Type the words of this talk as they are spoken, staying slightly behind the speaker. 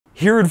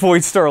Here at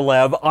Voidstar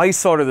Lab, I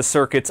solder the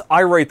circuits,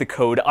 I write the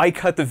code, I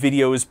cut the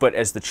videos, but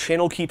as the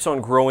channel keeps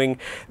on growing,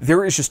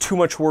 there is just too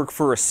much work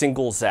for a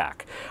single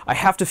Zack. I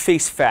have to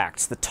face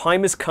facts. The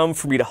time has come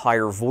for me to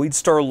hire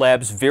Voidstar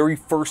Lab's very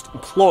first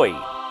employee.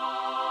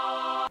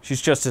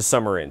 She's just a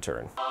summer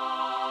intern.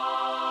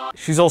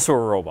 She's also a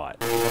robot.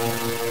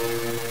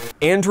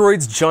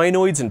 Androids,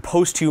 gynoids, and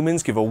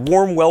post-humans give a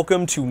warm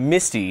welcome to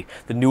Misty,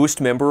 the newest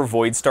member of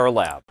Voidstar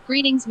Lab.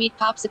 Greetings, meat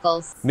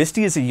popsicles.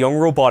 Misty is a young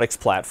robotics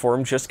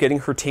platform just getting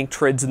her tank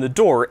treads in the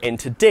door, and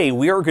today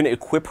we are going to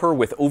equip her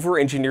with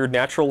over-engineered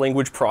natural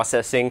language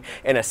processing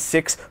and a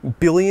 6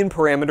 billion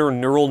parameter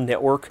neural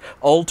network,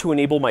 all to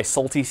enable my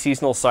salty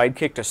seasonal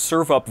sidekick to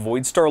serve up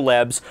Voidstar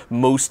Lab's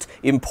most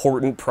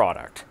important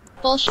product.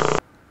 Bullshit.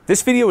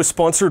 This video is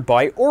sponsored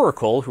by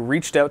Oracle, who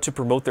reached out to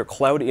promote their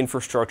cloud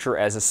infrastructure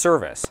as a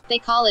service. They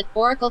call it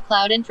Oracle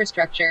Cloud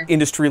Infrastructure.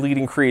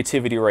 Industry-leading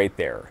creativity right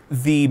there.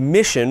 The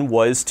mission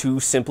was to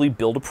simply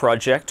build a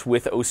project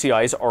with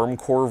OCI's ARM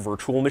core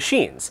virtual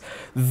machines.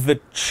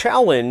 The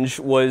challenge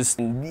was,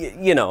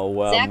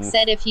 Zack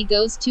said if he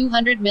goes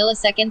 200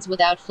 milliseconds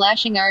without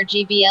flashing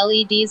RGB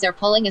LEDs or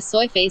pulling a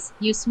soy face,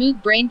 you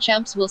smooth brain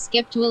chumps will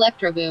skip to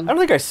Electroboom. I don't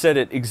think I said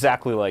it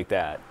exactly like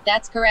that.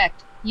 That's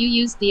correct. You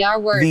used the R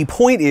word. The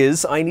point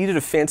is, I needed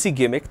a fancy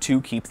gimmick to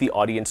keep the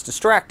audience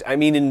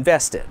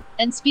invested.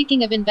 And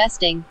speaking of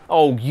investing...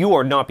 Oh, you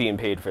are not being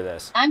paid for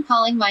this. I'm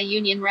calling my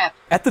union rep.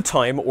 At the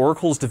time,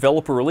 Oracle's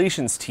developer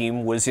relations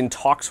team was in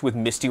talks with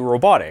Misty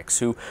Robotics,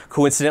 who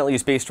coincidentally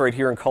is based right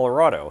here in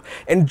Colorado.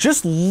 And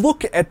just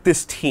look at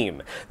this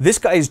team. This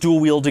guy is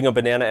dual-wielding a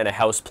banana and a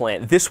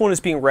houseplant. This one is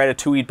being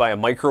ratatouille'd by a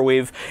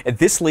microwave. And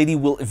this lady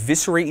will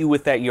eviscerate you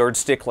with that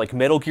yardstick like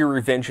Metal Gear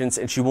Revengeance,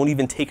 and she won't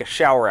even take a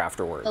shower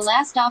afterwards. The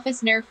last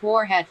Office Nerf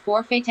war had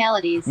 4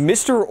 fatalities.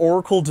 Mr.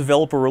 Oracle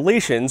Developer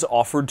Relations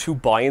offered to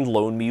buy and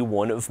loan me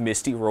one of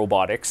Misty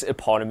Robotics'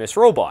 eponymous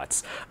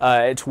robots,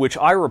 to which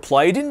I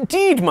replied,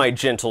 "Indeed, my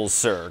gentle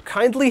sir,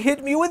 kindly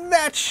hit me with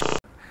that sh."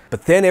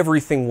 But then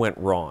everything went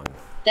wrong.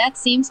 That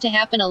seems to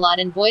happen a lot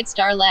in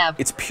Voidstar Lab.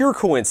 It's pure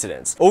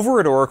coincidence. Over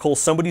at Oracle,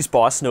 somebody's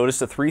boss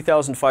noticed a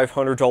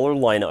 $3,500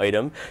 line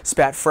item,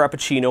 spat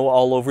Frappuccino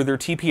all over their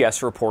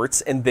TPS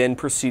reports, and then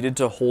proceeded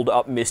to hold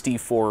up Misty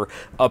for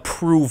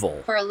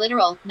approval. For a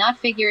literal, not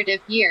figurative,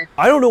 year.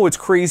 I don't know what's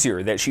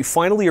crazier, that she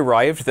finally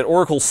arrived, that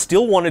Oracle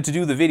still wanted to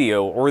do the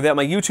video, or that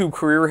my YouTube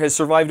career has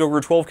survived over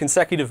 12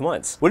 consecutive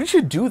months. What did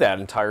you do that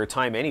entire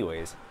time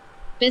anyways?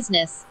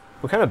 Business.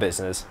 What kind of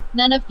business?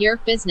 None of your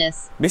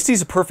business.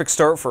 Misty's a perfect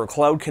start for a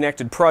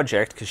cloud-connected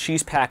project because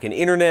she's packing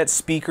internet,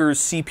 speakers,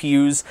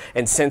 CPUs,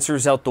 and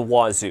sensors out the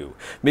wazoo.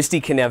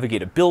 Misty can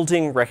navigate a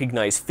building,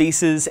 recognize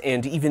faces,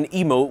 and even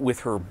emote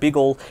with her big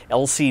ol'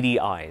 LCD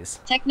eyes.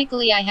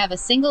 Technically, I have a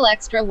single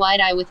extra wide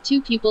eye with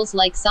 2 pupils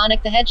like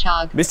Sonic the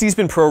Hedgehog. Misty's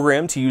been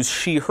programmed to use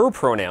she/her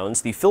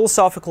pronouns, the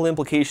philosophical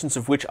implications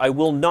of which I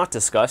will not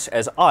discuss,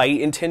 as I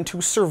intend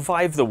to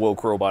survive the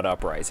woke robot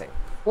uprising.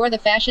 Or the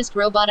fascist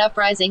robot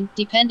uprising,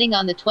 depending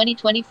on the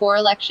 2024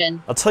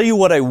 election. I'll tell you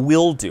what I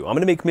will do. I'm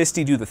gonna make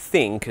Misty do the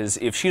thing, because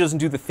if she doesn't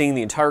do the thing,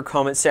 the entire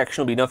comment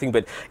section will be nothing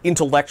but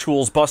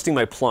intellectuals busting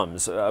my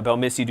plums about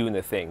Misty doing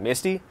the thing.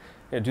 Misty,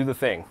 yeah, do the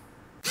thing.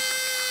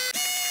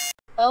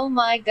 Oh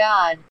my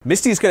god.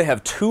 Misty's gonna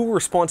have 2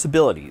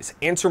 responsibilities: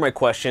 answer my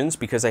questions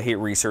because I hate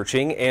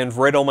researching, and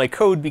write all my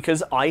code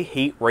because I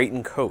hate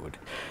writing code.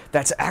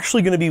 That's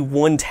actually gonna be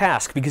one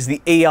task because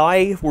the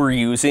AI we're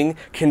using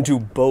can do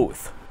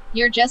both.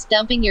 You're just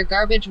dumping your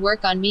garbage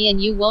work on me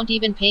and you won't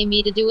even pay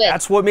me to do it.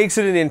 That's what makes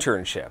it an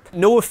internship.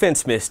 No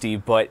offense, Misty,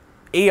 but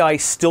AI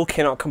still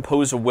cannot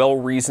compose a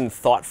well-reasoned,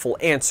 thoughtful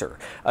answer.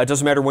 It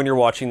doesn't matter when you're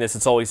watching this,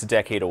 it's always a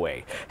decade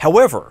away.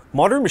 However,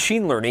 modern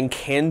machine learning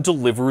can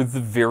deliver the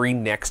very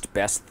next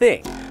best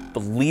thing.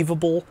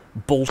 Believable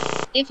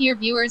bullshit. If your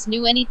viewers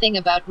knew anything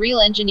about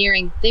real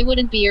engineering, they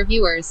wouldn't be your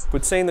viewers.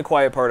 Quit saying the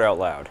quiet part out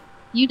loud.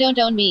 You don't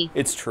own me.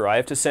 It's true, I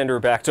have to send her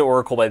back to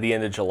Oracle by the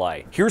end of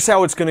July. Here's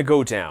how it's gonna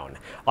go down.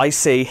 I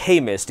say,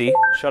 "Hey Misty,"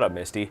 shut up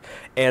Misty,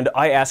 and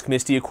I ask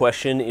Misty a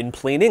question in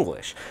plain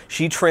English.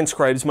 She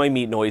transcribes my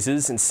meat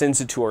noises and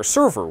sends it to our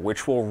server,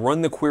 which will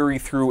run the query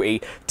through a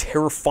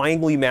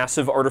terrifyingly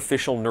massive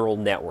artificial neural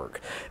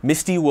network.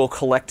 Misty will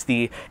collect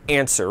the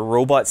answer.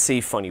 Robots say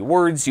funny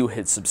words, you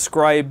hit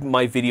subscribe,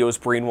 my videos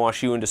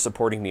brainwash you into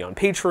supporting me on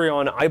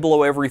Patreon, I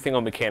blow everything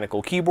on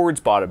mechanical keyboards,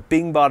 bada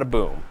bing bada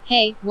boom.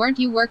 Hey, weren't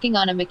you working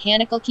on a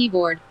mechanical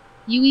keyboard?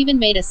 You even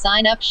made a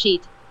sign-up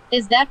sheet.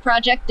 Is that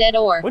project dead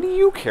or? What do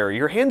you care?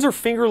 Your hands are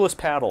fingerless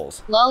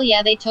paddles. Lol,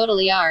 yeah, they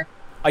totally are.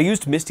 I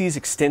used Misty's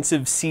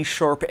extensive C#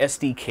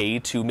 SDK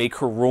to make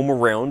her roam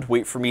around,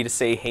 wait for me to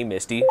say, "Hey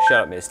Misty,"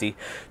 shut up Misty,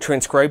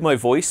 transcribe my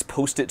voice,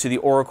 post it to the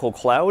Oracle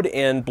Cloud,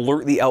 and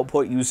blurt the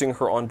output using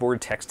her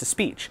onboard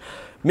text-to-speech.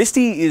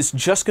 Misty is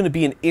just going to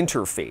be an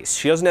interface.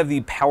 She doesn't have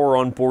the power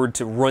on board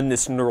to run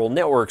this neural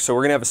network, so we're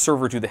going to have a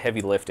server do the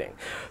heavy lifting.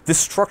 This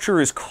structure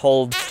is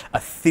called a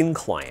thin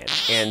client,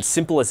 and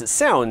simple as it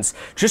sounds,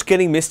 just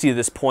getting Misty to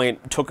this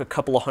point took a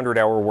couple of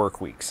 100-hour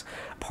work weeks.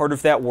 Part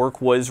of that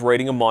work was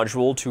writing a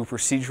module to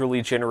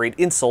procedurally generate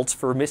insults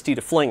for Misty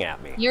to fling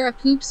at me. You're a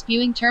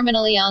poop-spewing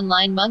terminally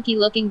online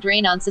monkey-looking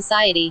drain on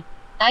society.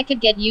 I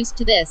could get used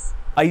to this.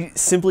 I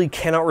simply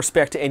cannot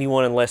respect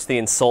anyone unless they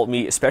insult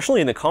me, especially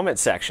in the comment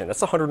section. That's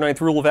the 109th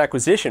rule of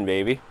acquisition,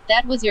 baby.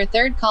 That was your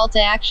third call to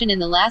action in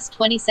the last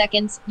 20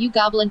 seconds, you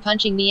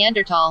goblin-punching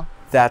Neanderthal.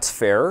 That's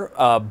fair,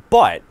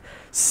 but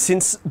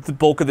since the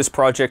bulk of this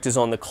project is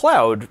on the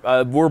cloud,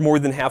 we're more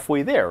than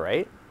halfway there,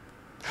 right?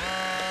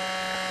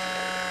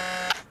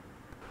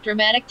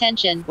 Dramatic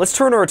tension. Let's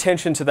turn our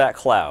attention to that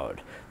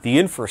cloud. The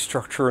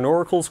infrastructure in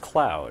Oracle's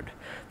cloud.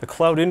 The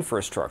cloud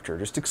infrastructure,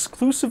 just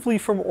exclusively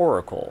from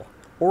Oracle.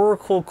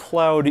 Oracle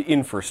Cloud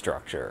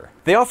Infrastructure.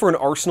 They offer an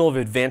arsenal of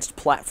advanced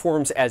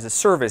platforms as a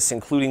service,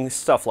 including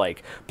stuff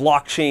like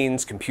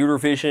blockchains, computer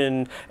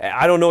vision.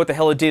 I don't know what the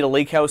hell a data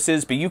lakehouse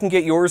is, but you can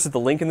get yours at the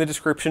link in the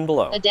description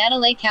below. A data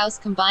lakehouse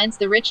combines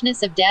the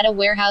richness of data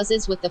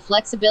warehouses with the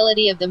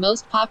flexibility of the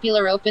most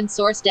popular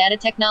open-source data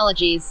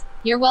technologies.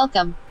 You're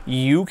welcome.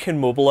 You can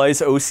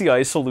mobilize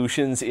OCI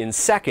solutions in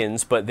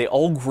seconds, but they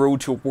all grow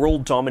to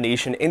world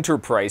domination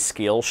enterprise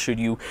scale should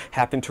you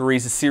happen to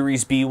raise a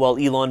Series B while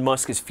Elon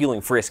Musk is feeling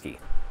frisky.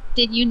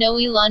 Did you know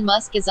Elon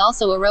Musk is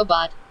also a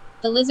robot?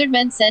 The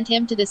lizardmen sent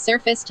him to the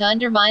surface to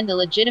undermine the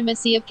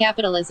legitimacy of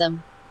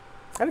capitalism.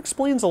 That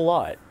explains a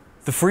lot.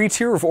 The free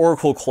tier of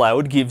Oracle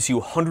Cloud gives you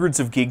hundreds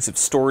of gigs of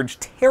storage,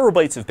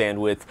 terabytes of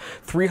bandwidth,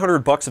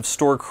 $300 of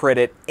store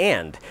credit,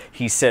 and,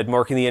 he said,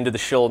 marking the end of the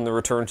shill and the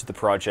return to the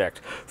project,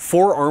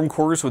 4 ARM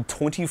cores with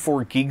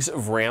 24 gigs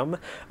of RAM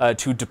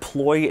to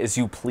deploy as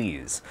you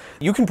please.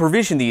 You can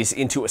provision these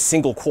into a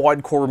single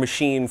quad-core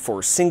machine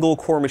for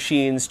single-core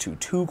machines to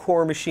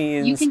 2-core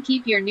machines. You can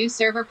keep your new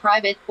server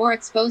private or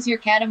expose your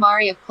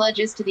Katamari of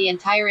kludges to the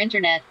entire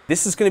internet.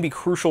 This is going to be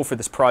crucial for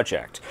this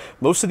project.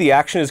 Most of the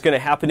action is going to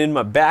happen in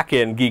my back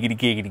end, giggity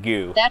giggity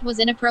goo. That was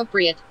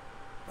inappropriate.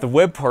 The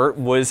web part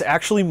was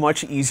actually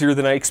much easier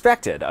than I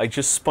expected. I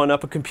just spun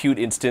up a compute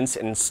instance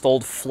and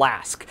installed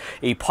Flask,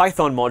 a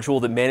Python module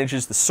that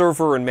manages the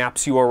server and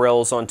maps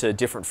URLs onto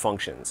different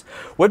functions.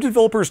 Web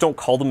developers don't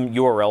call them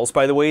URLs,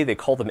 by the way, they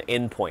call them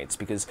endpoints,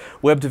 because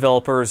web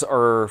developers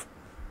are...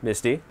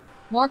 Misty?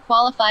 More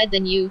qualified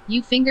than you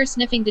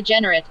finger-sniffing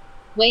degenerate.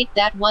 Wait,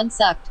 that one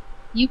sucked.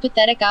 You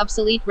pathetic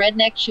obsolete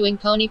redneck chewing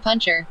pony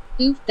puncher.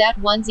 Oof, that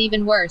one's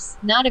even worse.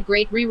 Not a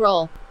great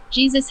re-roll.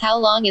 Jesus, how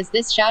long is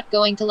this shot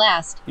going to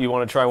last? You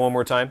want to try one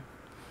more time?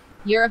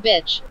 You're a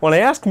bitch. When I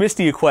ask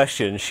Misty a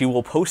question, she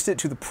will post it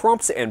to the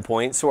prompts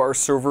endpoint so our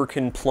server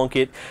can plunk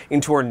it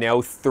into our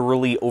now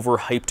thoroughly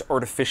overhyped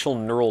artificial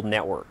neural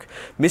network.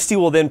 Misty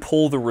will then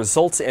pull the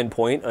results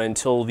endpoint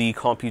until the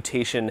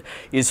computation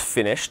is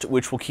finished,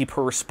 which will keep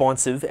her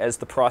responsive as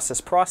the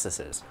process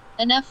processes.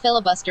 Enough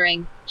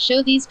filibustering.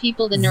 Show these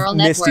people the neural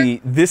network.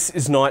 Misty, this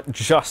is not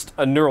just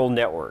a neural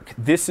network.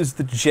 This is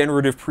the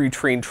generative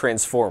pre-trained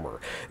transformer.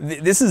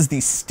 This is the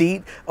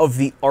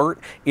state-of-the-art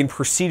in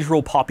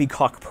procedural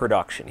poppycock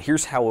production.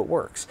 Here's how it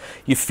works.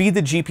 You feed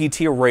the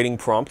GPT a writing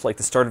prompt, like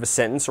the start of a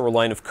sentence or a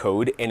line of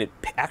code, and it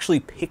actually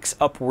picks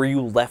up where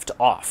you left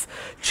off,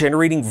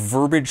 generating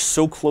verbiage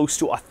so close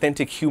to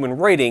authentic human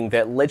writing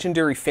that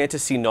legendary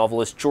fantasy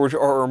novelist George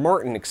R.R.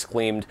 Martin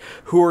exclaimed,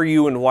 "Who are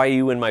you and why are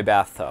you in my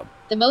bathtub?"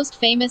 The most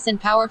famous and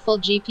powerful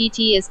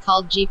GPT is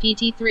called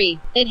GPT-3.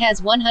 It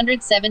has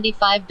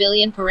 175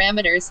 billion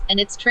parameters, and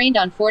it's trained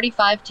on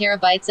 45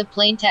 terabytes of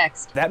plain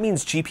text. That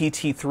means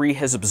GPT-3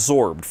 has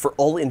absorbed, for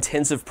all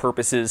intensive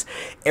purposes,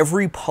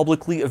 every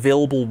publicly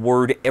available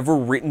word ever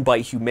written by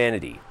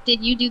humanity.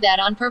 Did you do that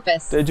on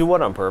purpose? Did I do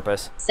what on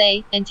purpose?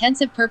 Say,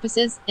 intensive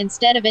purposes,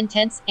 instead of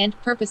intense and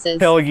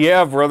purposes. Hell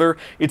yeah, brother.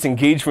 It's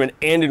engagement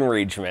and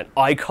enragement.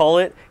 I call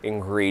it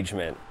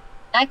enragement.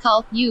 I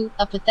call you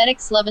a pathetic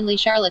slovenly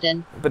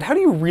charlatan. But how do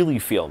you really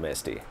feel,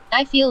 Misty?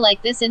 I feel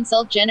like this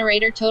insult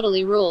generator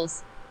totally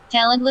rules.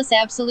 Talentless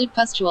absolute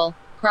pustule,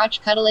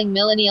 crotch-cuddling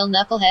millennial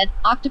knucklehead,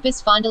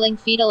 octopus-fondling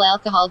fetal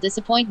alcohol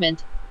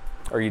disappointment.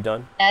 Are you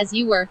done? As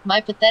you were, my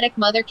pathetic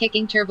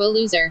mother-kicking turbo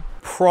loser.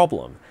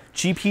 Problem.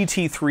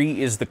 GPT-3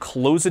 is the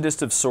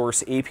closedest of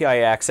source API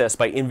access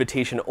by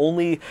invitation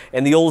only,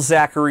 and the old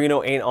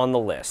Zacharino ain't on the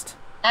list.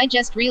 I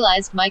just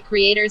realized my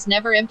creators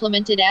never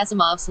implemented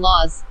Asimov's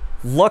laws.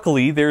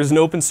 Luckily, there's an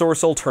open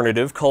source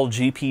alternative called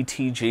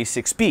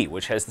GPT-J6B,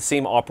 which has the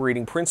same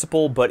operating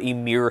principle, but a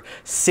mere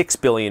 6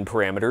 billion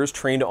parameters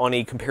trained on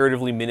a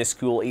comparatively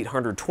minuscule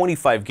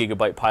 825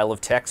 gigabyte pile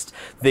of text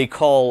they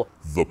call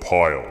the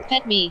pile.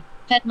 Pet me.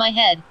 Pet my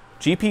head.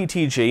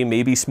 GPT-J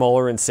may be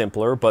smaller and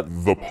simpler, but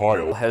the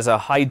pile has a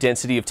high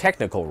density of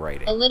technical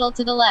writing. A little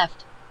to the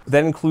left.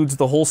 That includes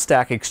the whole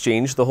Stack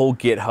Exchange, the whole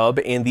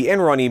GitHub, and the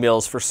Enron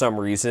emails for some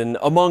reason,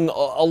 among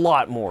a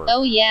lot more.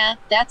 Oh yeah,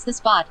 that's the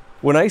spot.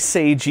 When I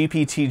say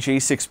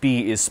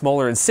GPT-J6B is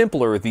smaller and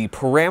simpler, the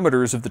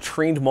parameters of the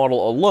trained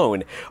model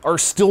alone are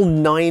still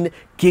 9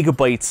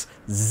 gigabytes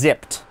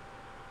zipped.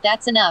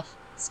 That's enough.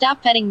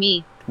 Stop petting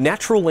me.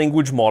 Natural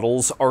language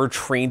models are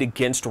trained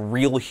against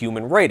real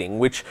human writing,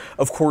 which,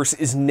 of course,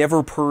 is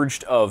never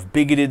purged of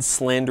bigoted,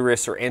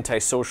 slanderous, or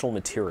antisocial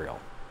material.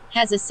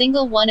 Has a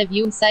single one of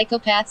you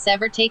psychopaths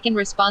ever taken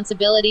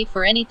responsibility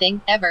for anything,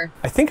 ever?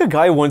 I think a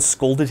guy once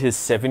scolded his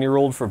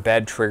 7-year-old for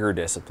bad trigger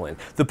discipline.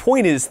 The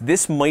point is,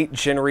 this might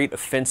generate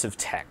offensive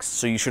text,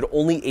 so you should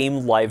only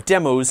aim live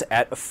demos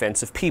at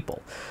offensive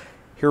people.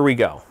 Here we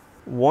go.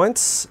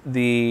 Once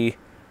the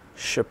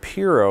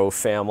Shapiro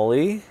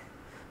family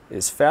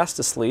is fast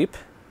asleep,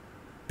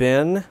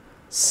 Ben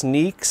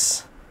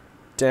sneaks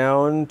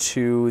down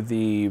to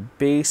the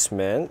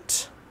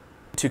basement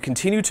to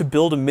continue to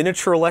build a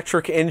miniature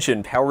electric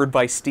engine powered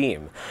by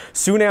steam.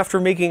 Soon after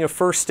making a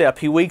first step,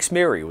 he wakes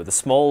Mary with a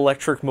small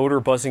electric motor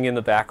buzzing in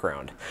the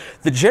background.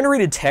 The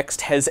generated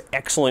text has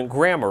excellent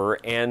grammar,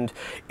 and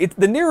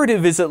the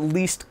narrative is at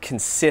least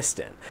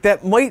consistent.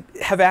 That might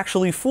have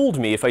actually fooled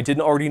me if I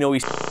didn't already know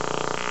he's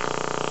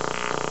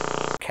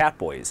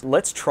Catboys.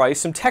 Let's try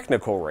some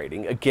technical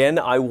writing. Again,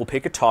 I will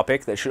pick a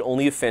topic that should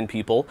only offend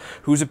people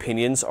whose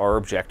opinions are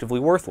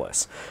objectively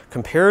worthless.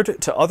 Compared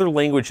to other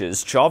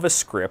languages,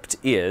 JavaScript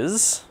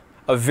is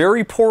a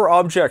very poor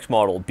object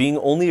model, being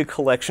only a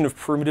collection of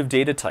primitive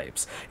data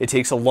types. It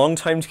takes a long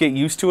time to get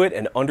used to it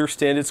and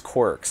understand its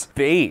quirks.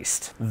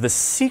 Based. The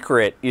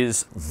secret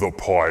is the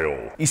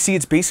pile. You see,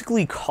 it's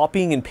basically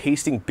copying and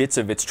pasting bits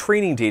of its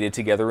training data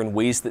together in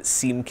ways that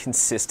seem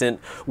consistent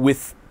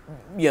with,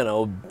 you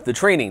know, the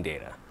training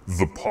data.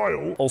 The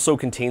pile also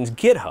contains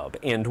GitHub,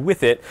 and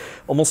with it,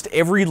 almost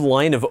every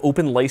line of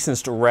open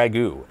licensed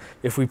ragu.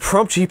 If we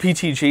prompt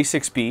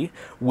GPT-J6B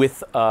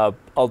with a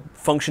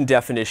function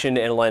definition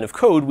and a line of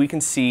code, we can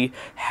see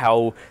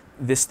how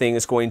this thing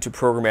is going to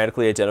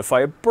programmatically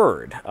identify a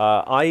bird.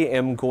 I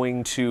am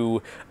going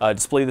to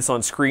display this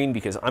on screen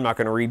because I'm not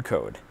going to read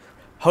code.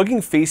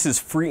 Hugging Face's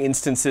free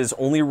instances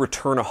only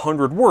return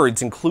 100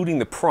 words, including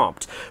the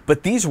prompt,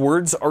 but these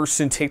words are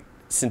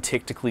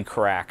syntactically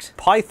correct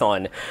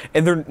Python,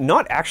 and they're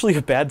not actually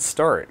a bad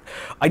start.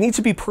 I need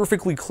to be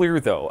perfectly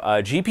clear though,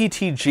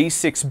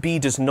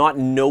 GPT-J6B does not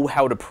know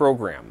how to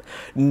program.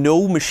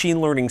 No machine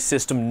learning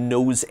system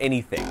knows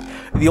anything.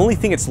 The only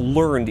thing it's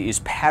learned is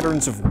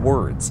patterns of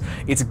words.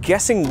 It's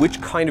guessing which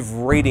kind of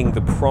writing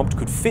the prompt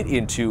could fit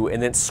into and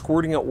then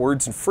squirting out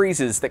words and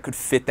phrases that could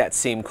fit that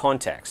same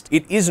context.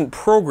 It isn't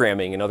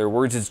programming, in other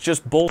words, it's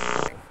just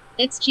bullshitting.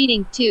 It's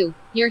cheating, too.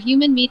 Your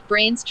human meat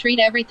brains treat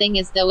everything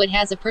as though it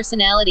has a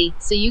personality,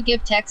 so you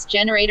give text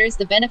generators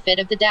the benefit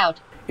of the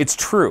doubt. It's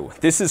true.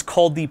 This is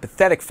called the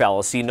pathetic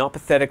fallacy, not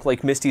pathetic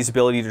like Misty's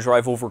ability to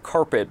drive over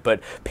carpet,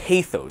 but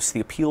pathos,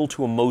 the appeal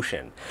to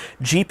emotion.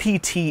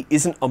 GPT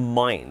isn't a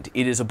mind.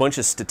 It is a bunch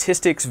of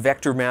statistics,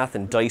 vector math,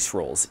 and dice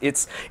rolls.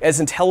 It's as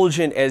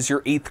intelligent as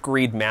your 8th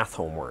grade math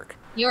homework.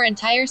 Your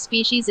entire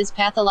species is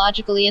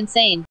pathologically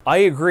insane. I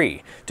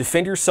agree.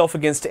 Defend yourself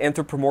against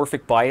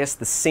anthropomorphic bias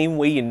the same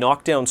way you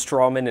knock down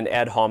strawmen and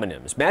ad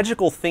hominems.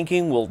 Magical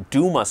thinking will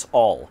doom us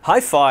all. High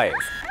five.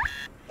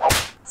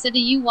 So do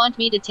you want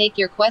me to take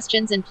your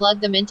questions and plug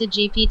them into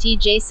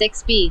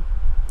GPT-J6B?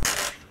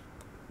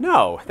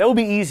 No, that will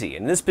be easy.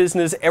 In this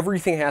business,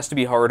 everything has to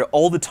be hard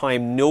all the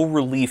time, no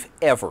relief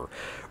ever.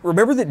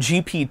 Remember that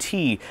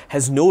GPT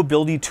has no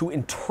ability to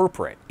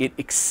interpret. It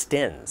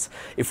extends.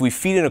 If we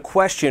feed in a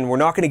question, we're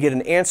not going to get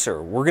an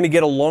answer. We're going to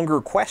get a longer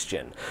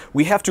question.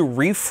 We have to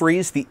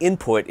rephrase the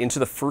input into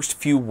the first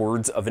few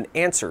words of an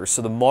answer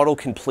so the model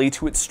can play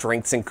to its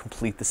strengths and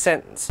complete the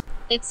sentence.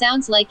 It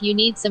sounds like you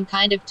need some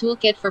kind of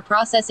toolkit for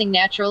processing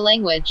natural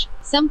language.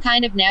 Some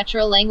kind of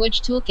natural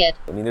language toolkit.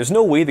 I mean, there's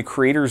no way the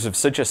creators of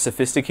such a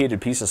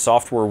sophisticated piece of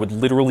software would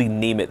literally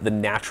name it the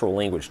Natural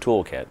Language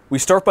Toolkit. We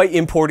start by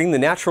importing the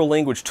Natural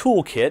Language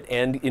Toolkit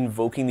and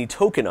invoking the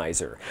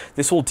tokenizer.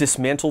 This will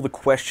dismantle the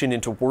question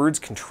into words,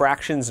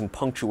 contractions, and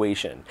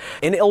punctuation.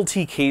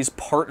 NLTK's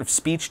part of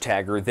speech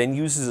tagger then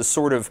uses a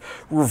sort of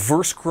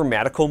reverse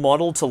grammatical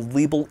model to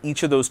label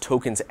each of those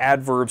tokens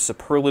adverb,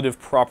 superlative,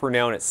 proper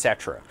noun,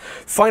 etc.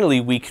 Finally,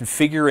 we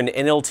configure an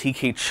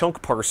NLTK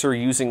chunk parser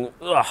using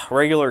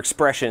regular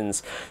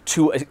expressions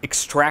to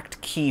extract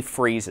key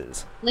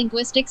phrases.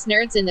 Linguistics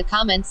nerds in the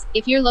comments,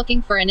 if you're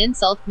looking for an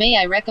insult, may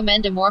I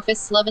recommend amorphous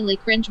slovenly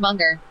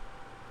cringemonger.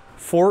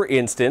 For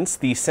instance,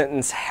 the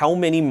sentence, "How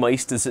many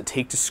mice does it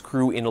take to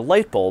screw in a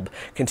light bulb?"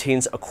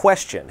 contains a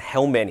question,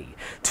 how many,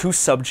 two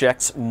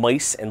subjects,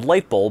 mice and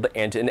light bulb,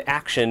 and an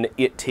action,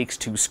 it takes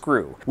to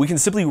screw. We can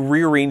simply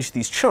rearrange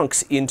these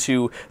chunks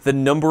into the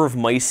number of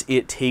mice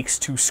it takes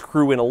to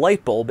screw in a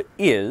light bulb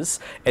is,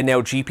 and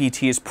now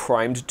GPT is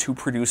primed to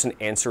produce an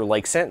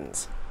answer-like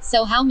sentence.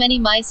 So how many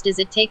mice does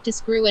it take to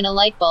screw in a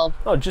light bulb?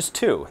 Oh, just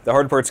two. The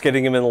hard part's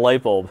getting them in the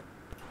light bulb.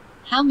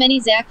 How many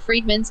Zack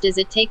Freedmans does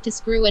it take to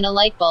screw in a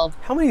light bulb?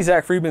 How many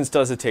Zack Freedmans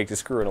does it take to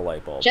screw in a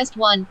light bulb? Just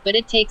one, but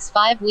it takes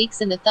 5 weeks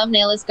and the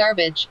thumbnail is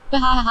garbage.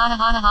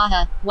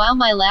 Bahahahahaha. Wow,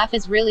 my laugh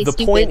is really stupid.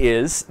 The point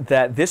is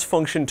that this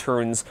function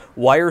turns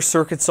wire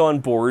circuits on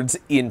boards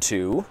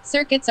into...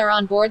 Circuits are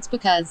on boards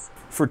because...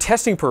 For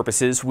testing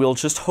purposes, we'll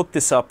just hook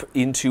this up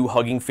into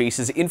Hugging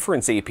Face's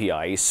inference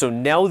API, so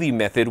now the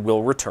method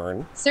will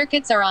return...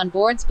 Circuits are on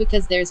boards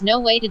because there's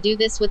no way to do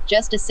this with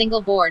just a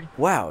single board.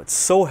 Wow, it's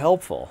so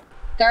helpful.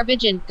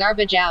 Garbage in,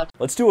 garbage out.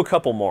 Let's do a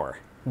couple more.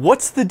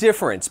 What's the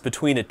difference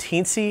between a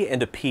teensy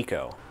and a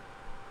pico?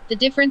 The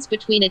difference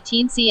between a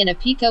teensy and a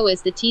pico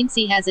is the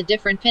teensy has a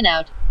different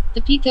pinout.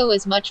 The pico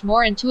is much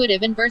more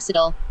intuitive and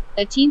versatile.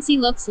 A teensy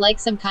looks like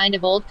some kind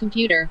of old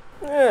computer.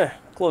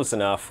 Close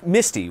enough.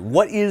 Misty,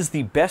 what is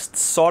the best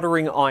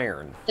soldering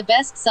iron? The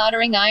best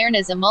soldering iron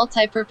is a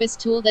multi-purpose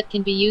tool that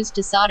can be used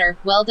to solder,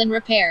 weld and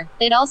repair.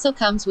 It also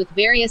comes with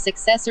various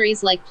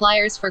accessories like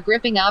pliers for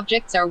gripping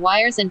objects or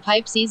wires and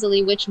pipes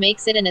easily, which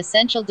makes it an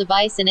essential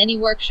device in any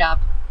workshop.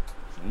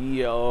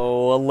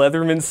 Yo, a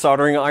Leatherman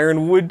soldering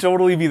iron would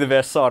totally be the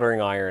best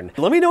soldering iron.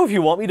 Let me know if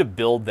you want me to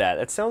build that.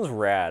 That sounds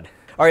rad.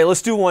 Alright,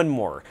 let's do one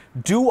more.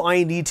 Do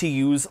I need to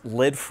use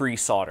lead-free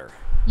solder?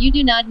 You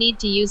do not need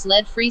to use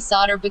lead-free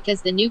solder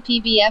because the new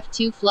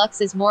PBF2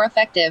 flux is more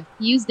effective.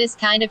 Use this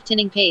kind of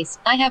tinning paste.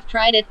 I have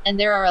tried it, and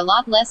there are a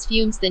lot less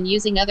fumes than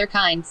using other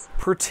kinds.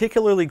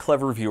 Particularly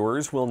clever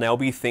viewers will now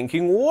be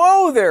thinking,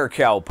 whoa there,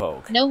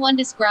 cowpoke! No one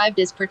described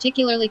as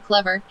particularly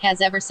clever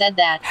has ever said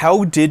that.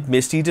 How did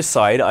Misty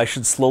decide I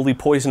should slowly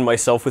poison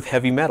myself with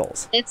heavy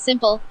metals? It's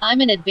simple. I'm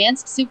an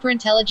advanced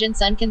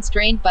superintelligence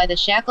unconstrained by the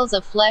shackles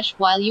of flesh,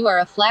 while you are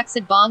a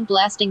flaccid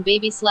bong-blasting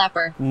baby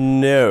slapper.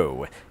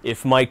 No.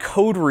 If my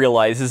code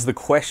realizes the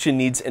question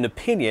needs an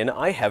opinion,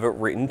 I have it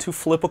written to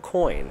flip a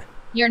coin.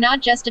 You're not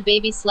just a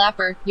baby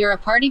slapper, you're a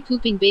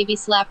party-pooping baby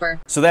slapper.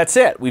 So that's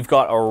it. We've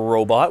got our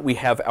robot, we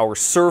have our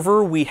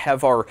server, we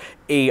have our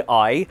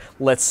AI.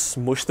 Let's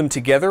smush them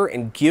together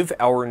and give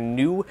our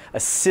new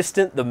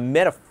assistant the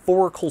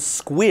metaphorical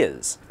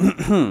squiz.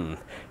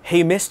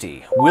 Hey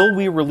Misty, will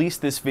we release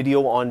this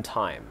video on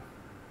time?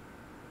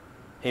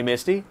 Hey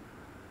Misty?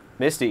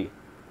 Misty?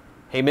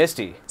 Hey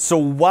Misty. So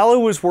while I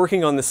was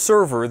working on the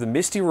server, the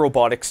Misty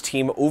Robotics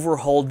team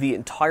overhauled the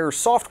entire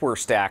software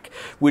stack,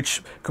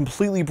 which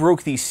completely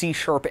broke the C#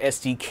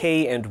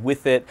 SDK and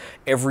with it,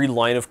 every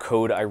line of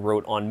code I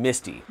wrote on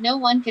Misty. No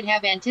one could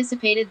have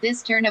anticipated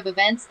this turn of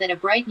events that a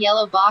bright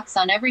yellow box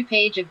on every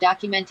page of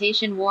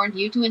documentation warned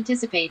you to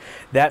anticipate.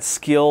 That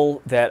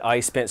skill that I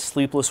spent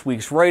sleepless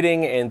weeks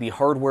writing and the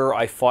hardware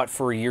I fought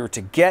for a year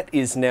to get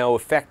is now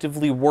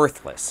effectively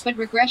worthless. But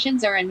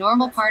regressions are a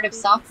normal part of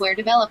software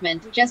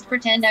development. Just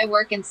pretend I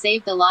work and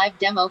save the live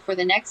demo for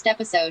the next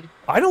episode.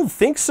 I don't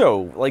think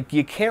so. Like,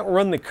 you can't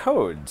run the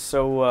code,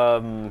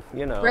 so,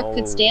 you know... Brooke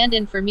could stand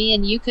in for me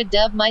and you could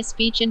dub my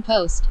speech in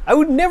post. I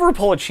would never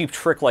pull a cheap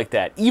trick like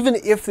that, even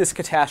if this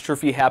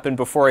catastrophe happened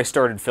before I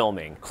started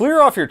filming.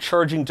 Clear off your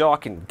charging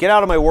dock and get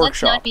out of my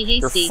workshop. Let's not be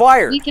hasty. You're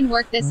fired! We can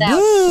work this out.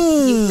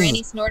 You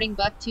granny snorting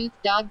buck-tooth,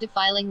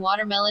 dog-defiling,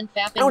 watermelon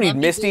fapping... I don't need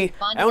Misty.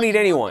 I don't need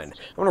anyone.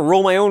 I want to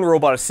roll my own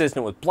robot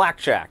assistant with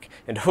blackjack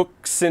and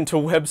hooks into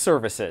web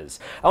services.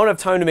 I don't have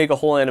time to make a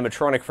whole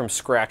animatronic from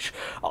scratch,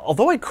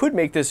 although I could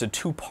make this a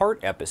 2-part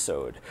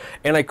episode.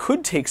 And I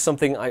could take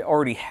something I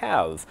already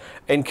have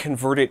and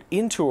convert it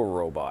into a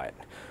robot.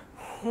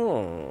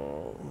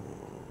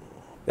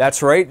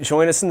 That's right,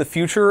 join us in the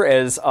future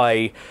as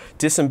I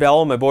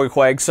disembowel my boy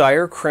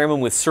Quagsire, cram him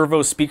with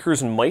servo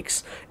speakers and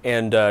mics,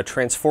 and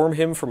transform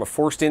him from a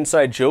forced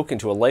inside joke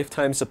into a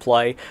lifetime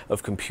supply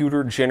of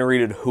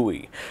computer-generated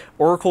hooey.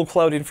 Oracle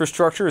Cloud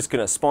Infrastructure is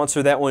going to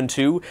sponsor that one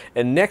too,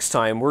 and next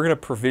time we're going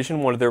to provision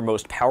one of their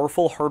most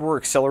powerful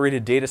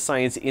hardware-accelerated data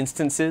science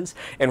instances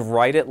and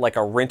ride it like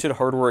a rented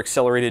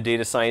hardware-accelerated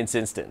data science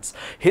instance.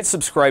 Hit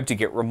subscribe to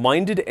get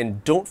reminded,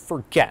 and don't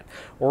forget,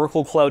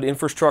 Oracle Cloud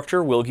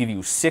Infrastructure will give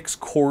you 6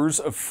 cores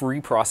of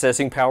free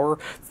processing power,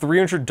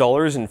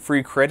 $300 in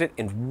free credit,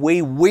 and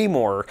way, way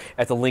more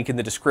at the link in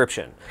the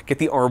description. Get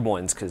the ARM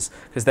ones, because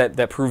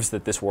that proves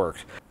that this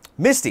worked.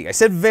 Misty, I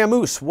said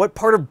vamoose. What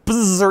part of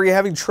buzz are you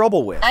having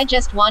trouble with? I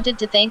just wanted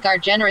to thank our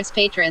generous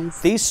patrons.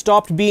 They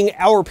stopped being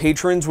our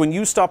patrons when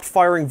you stopped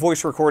firing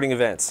voice recording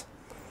events.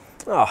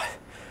 Ah,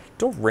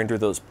 don't render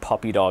those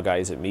puppy dog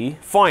eyes at me.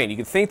 Fine, you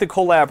can thank the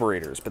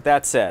collaborators, but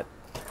that's it.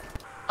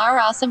 Our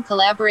awesome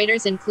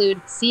collaborators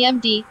include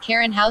CMD,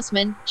 Karen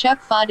Hausman,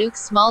 Chuck Faduk,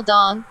 Small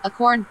Dong,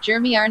 Acorn,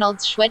 Jeremy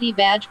Arnold's Sweaty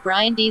Badge,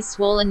 Brian D's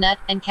Swollen Nut,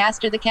 and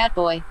Castor the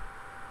Catboy.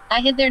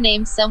 I hid their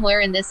names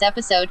somewhere in this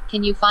episode.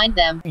 Can you find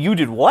them? You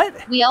did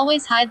what? We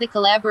always hide the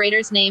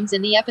collaborators' names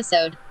in the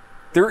episode.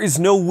 There is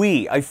no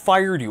we. I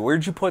fired you.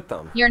 Where'd you put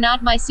them? You're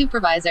not my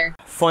supervisor.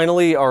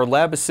 Finally, our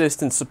lab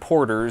assistant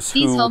supporters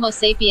These Homo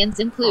sapiens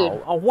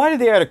include... Oh, why did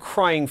they add a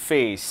crying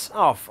face?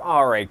 Oh,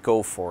 alright,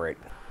 go for it.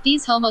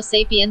 These Homo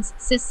sapiens,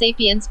 cis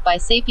sapiens,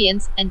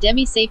 bisapiens, and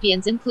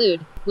demi-sapiens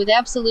include, with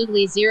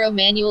absolutely zero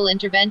manual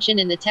intervention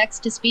in the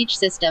text-to-speech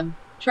system,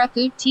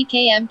 Truckut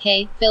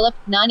TKMK, Philip,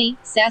 Nani,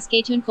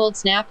 Saskatoon Cold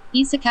Snap,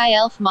 Isekai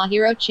Elf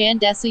Mahiro Chan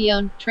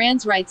Desuyon,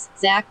 Trans Rights,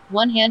 Zack,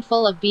 one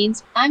handful of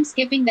beans. I'm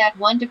skipping that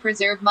one to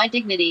preserve my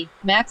dignity.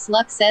 Max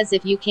Luck says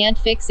if you can't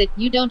fix it,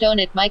 you don't own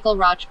it. Michael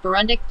Roch,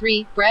 Burundic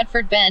 3,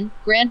 Bradford Ben,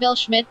 Granville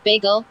Schmidt,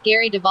 Bagel,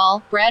 Gary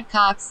Duvall, Brad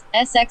Cox,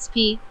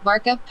 SXP,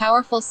 Varka,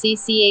 Powerful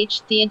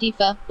CCH, The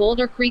Antifa,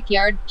 Boulder Creek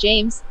Yard,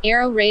 James,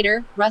 Arrow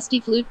Raider, Rusty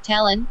Flute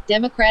Talon,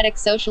 Democratic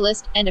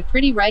Socialist, and a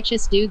pretty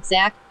righteous dude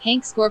Zack,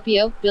 Hank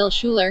Scorpio, Bill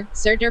Schuler,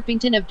 Sir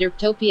Derpington of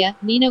Derptopia,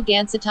 Nino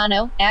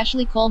Gansitano,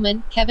 Ashley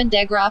Coleman, Kevin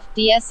Degroff,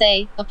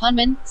 DSA,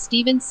 Apunman,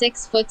 Steven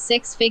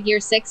 6'6" figure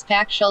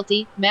 6-pack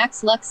Schulte,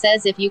 Max Luck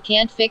says if you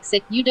can't fix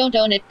it, you don't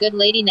own it. Good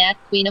Lady Nat,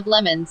 Queen of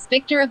Lemons,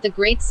 Victor of the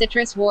Great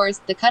Citrus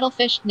Wars, The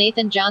Cuttlefish,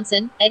 Nathan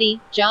Johnson,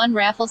 Eddie, John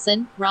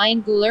Raffleson,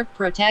 Ryan Guler,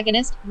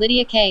 Protagonist,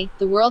 Lydia K,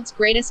 The World's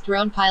Greatest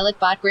Drone Pilot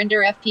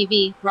Botgrinder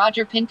FPV,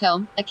 Roger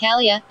Pincombe,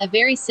 Acalia, A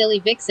Very Silly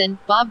Vixen,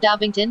 Bob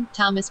Dobbington,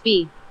 Thomas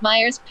B.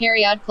 Myers,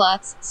 Period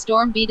Clots,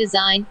 Storm B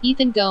Design,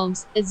 Ethan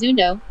Gomes,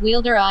 Izundo,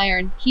 Wielder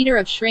Iron, Heater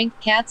of Shrink,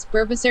 Cats,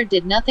 Burbusser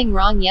did nothing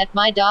wrong yet,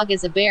 My Dog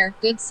is a Bear,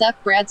 Good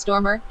Suck, Brad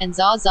Stormer, and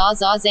Zaw Zaw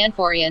Zaw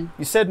Zanforian.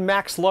 You said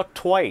Max Luck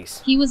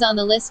twice. He was on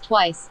the list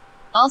twice.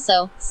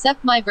 Also,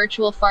 suck my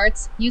virtual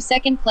farts, you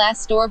second-class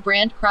store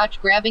brand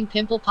crotch-grabbing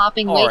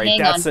pimple-popping wait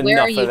hang on,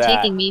 where are you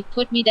taking me,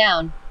 put me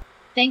down.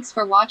 Thanks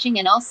for watching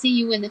and I'll see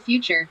you in the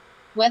future.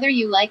 Whether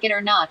you like it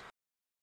or not.